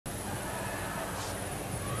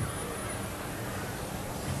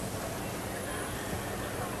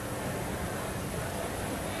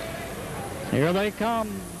Here they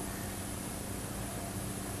come.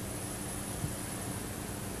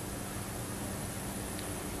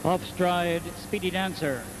 Off stride, Speedy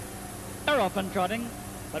Dancer. They're off and trotting,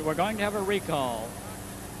 but we're going to have a recall.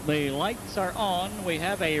 The lights are on. We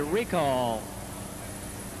have a recall.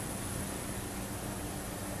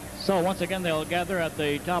 So once again, they'll gather at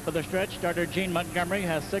the top of the stretch. Starter Gene Montgomery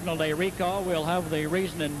has signaled a recall. We'll have the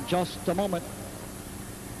reason in just a moment.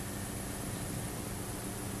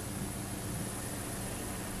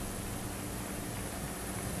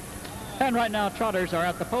 And right now, trotters are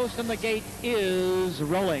at the post, and the gate is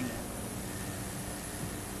rolling.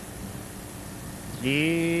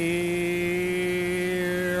 Here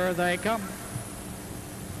they come.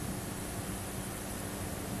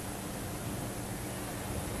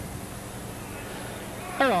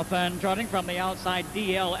 They're off and trotting from the outside.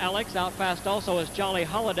 DL Alex out fast also is Jolly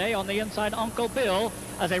Holiday. On the inside, Uncle Bill.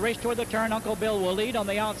 As they race toward the turn, Uncle Bill will lead. On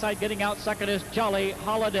the outside, getting out second is Jolly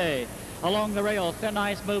Holiday. Along the rail, Thin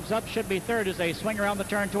Ice moves up, should be third as they swing around the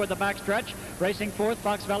turn toward the backstretch. Racing fourth,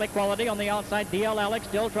 Fox Valley Quality. On the outside, DL Alex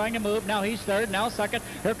still trying to move. Now he's third, now second.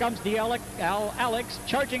 Here comes DL Alex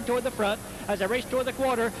charging toward the front. As they race toward the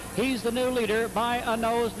quarter, he's the new leader by a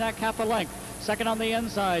nose, neck, half a length. Second on the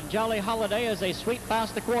inside, Jolly Holiday as they sweep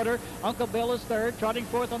past the quarter. Uncle Bill is third, trotting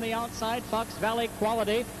fourth on the outside, Fox Valley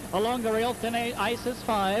Quality. Along the rail, Thin Ice is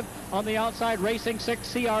 5. On the outside, racing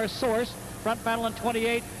 6, CR Source. Front battle in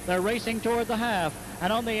 28, they're racing toward the half.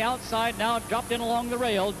 And on the outside now, dropped in along the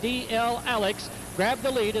rail, DL Alex grabbed the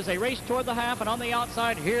lead as they race toward the half. And on the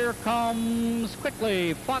outside, here comes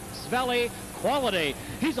quickly Fox Valley Quality.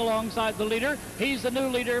 He's alongside the leader. He's the new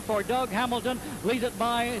leader for Doug Hamilton. Leads it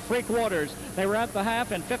by 3/4. They were at the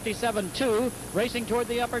half in 57-2, racing toward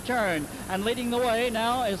the upper turn. And leading the way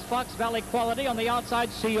now is Fox Valley Quality. On the outside,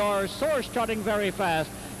 CR Source trotting very fast.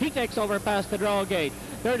 He takes over past the draw gate.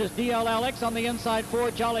 Third is DL Alex. On the inside,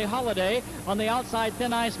 4, Jolly Holiday. On the outside,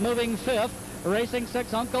 Thin Ice moving 5th. Racing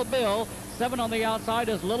 6, Uncle Bill. 7 on the outside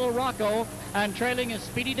is Little Rocco, and trailing is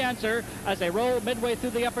Speedy Dancer as they roll midway through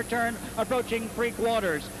the upper turn, approaching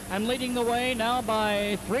 3/4. And leading the way now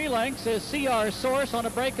by 3 lengths is CR Source. On a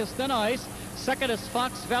break is Thin Ice. Second is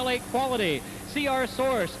Fox Valley Quality. CR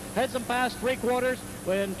Source heads them past 3/4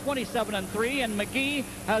 in 27-3, and McGee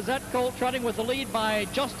has that Colt trotting with the lead by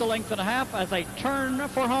just a length and a half as they turn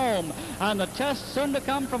for home. And the test soon to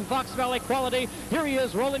come from Fox Valley Quality. Here he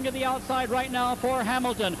is rolling to the outside right now for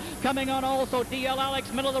Hamilton. Coming on also DL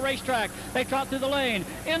Alex, middle of the racetrack. They trot through the lane.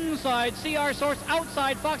 Inside, CR Source.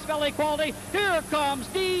 Outside, Fox Valley Quality. Here comes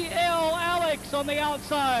DL Alex on the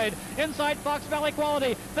outside. Inside, Fox Valley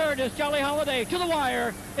Quality. Third is Jolly Holiday. To the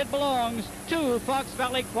wire, it belongs to Fox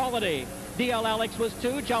Valley Quality. DL Alex was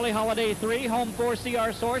 2, Jolly Holiday 3, home 4,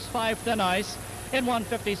 CR Source 5, Thin Ice in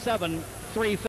 157-3.